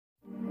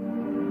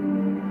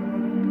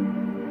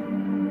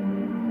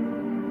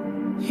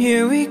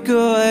Here we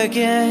go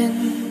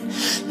again.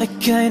 I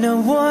kinda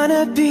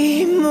wanna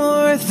be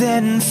more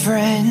than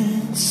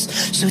friends,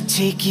 so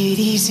take it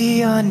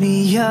easy on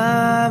me.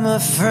 I'm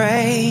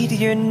afraid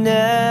you're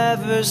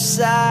never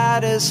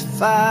satisfied.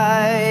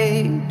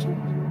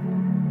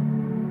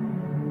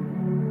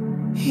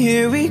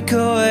 Here we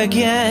go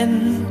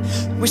again.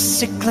 We're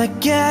sick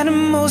like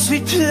animals, we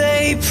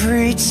play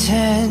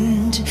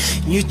pretend.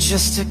 You're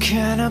just a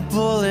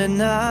cannibal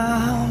and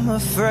I'm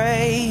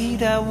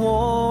afraid I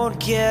won't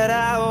get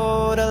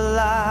out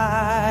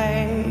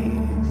alive.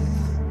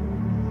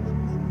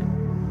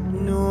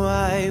 No,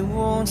 I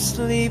won't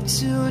sleep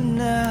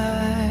tonight.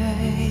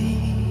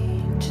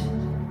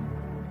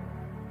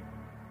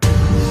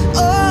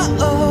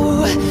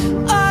 Oh,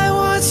 I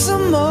want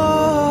some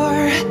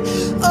more.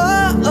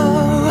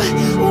 Oh,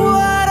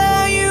 what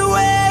are you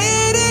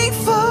waiting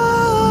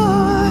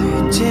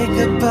for? Take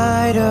a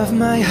bite of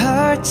my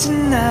heart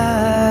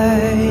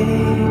tonight.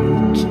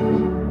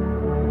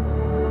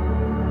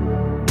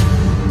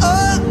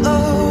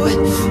 Oh,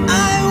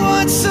 I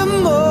want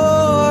some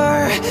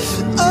more.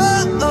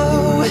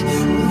 Oh,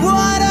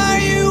 what are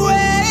you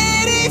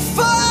waiting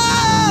for?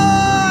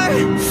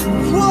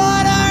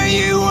 What are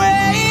you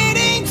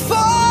waiting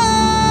for?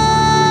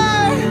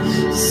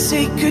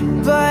 Say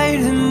goodbye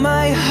to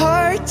my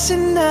heart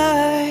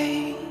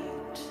tonight.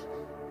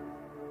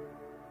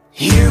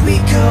 Here we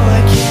go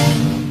again.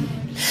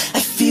 I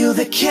feel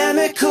the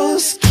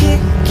chemicals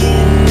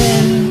kicking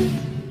in.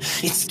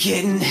 It's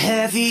getting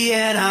heavy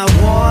and I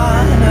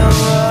wanna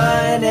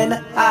run and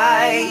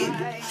hide.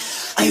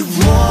 I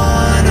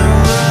wanna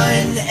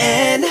run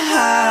and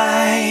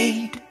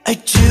hide. I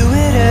do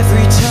it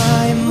every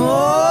time.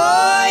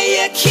 Oh,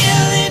 you're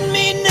killing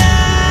me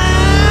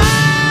now.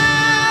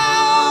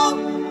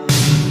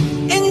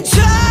 And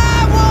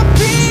I won't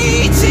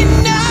be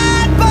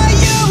denied by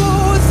you,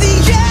 the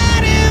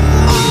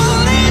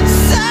animal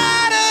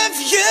inside of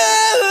you.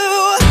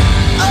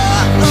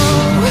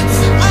 Oh,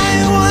 I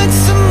want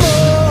some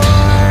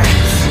more.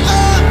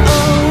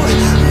 Oh,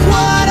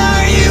 what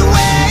are you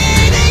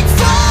waiting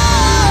for?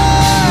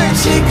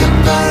 Take a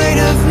bite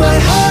of my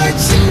heart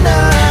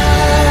tonight.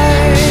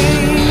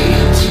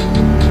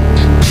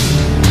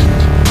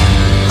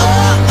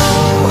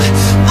 Oh,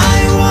 I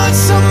want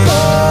some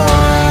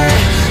more.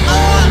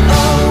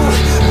 Oh,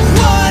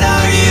 what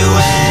are you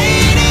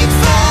waiting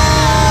for?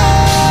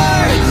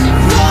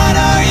 What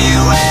are you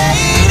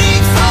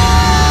waiting for?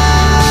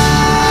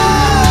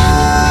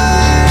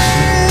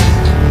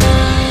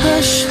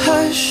 Hush,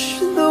 hush,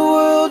 the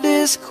world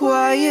is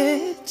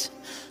quiet.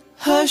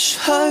 Hush,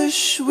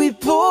 hush, we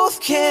both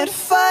can't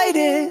fight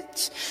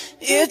it.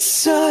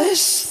 It's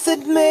us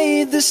that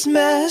made this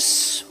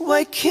mess.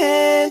 Why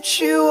can't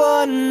you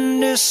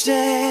understand?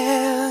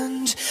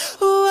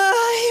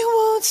 I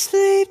won't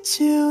sleep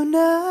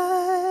tonight.